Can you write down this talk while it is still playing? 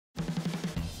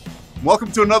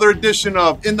Welcome to another edition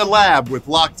of In the Lab with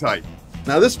LOCTITE.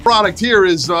 Now this product here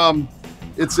is,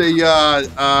 it's a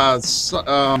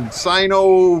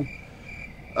Cyano,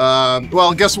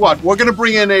 well, guess what? We're gonna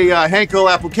bring in a Henkel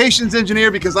applications engineer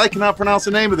because I cannot pronounce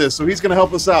the name of this, so he's gonna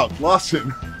help us out.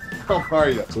 Lawson, how are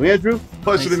you? So Andrew,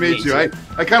 pleasure to meet you. I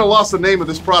kind of lost the name of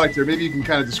this product here. Maybe you can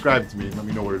kind of describe it to me and let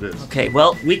me know what it is. Okay,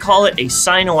 well, we call it a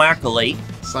cyanoacrylate.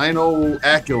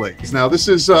 Cyanoacrylate. Now this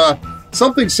is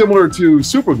something similar to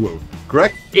super glue,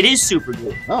 correct? It is super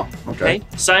glue. Oh, okay.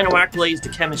 Cyanoacrylate is the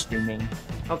chemistry name.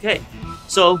 Okay,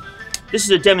 so this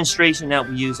is a demonstration that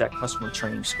we use at customer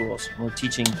training schools. We're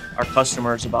teaching our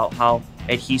customers about how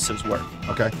adhesives work.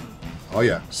 Okay. Oh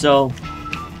yeah. So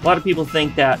a lot of people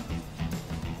think that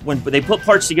when they put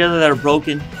parts together that are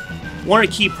broken, one of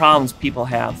the key problems people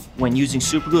have when using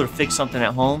super glue to fix something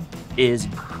at home is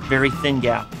very thin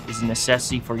gap is a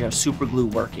necessity for your super glue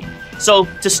working. So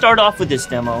to start off with this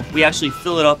demo, we actually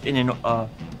fill it up in a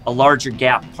larger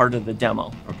gap part of the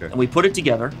demo. Okay. And we put it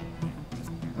together.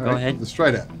 All Go right, ahead. Let's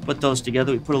try that. Put those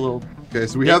together. We put a little. Okay,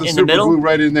 so we have the super glue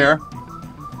right in there.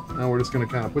 Now we're just going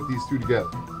to kind of put these two together.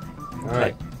 All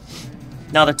right.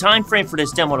 Now the time frame for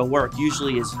this demo to work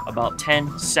usually is about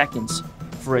 10 seconds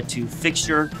for it to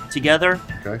fixture together,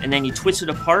 and then you twist it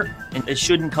apart and it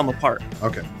shouldn't come apart.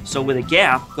 Okay. So with a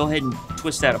gap, go ahead and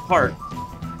twist that apart.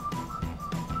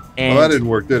 And, well, that didn't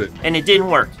work, did it? And it didn't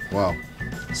work. Wow.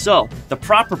 So the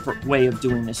proper way of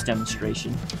doing this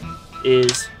demonstration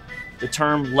is the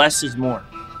term less is more.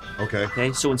 Okay.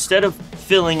 Okay, so instead of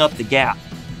filling up the gap,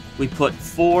 we put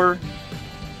 4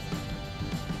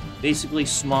 basically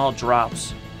small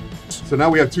drops. So now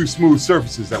we have two smooth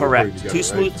surfaces that we're putting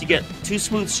together. Two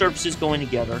smooth surfaces going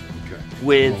together, okay,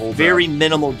 with very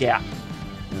minimal gap,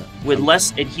 with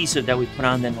less adhesive that we put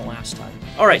on than the last time.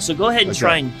 All right, so go ahead and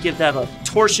try and give that a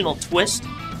torsional twist.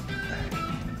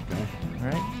 Okay. All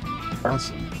right.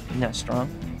 Awesome. Isn't that strong?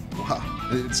 Wow.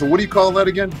 So what do you call that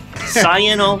again?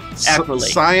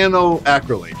 Cyanoacrylate.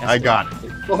 Cyanoacrylate. I got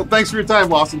it. Well, thanks for your time,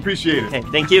 Lawson. Appreciate it. Okay,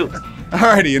 thank you.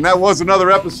 Alrighty, and that was another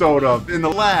episode of In the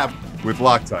Lab with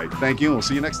LOCTITE. Thank you, and we'll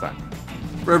see you next time.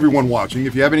 For everyone watching,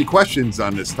 if you have any questions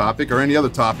on this topic or any other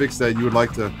topics that you would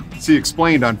like to see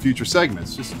explained on future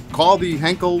segments, just call the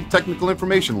Henkel Technical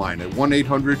Information Line at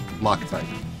 1-800-LOCTITE.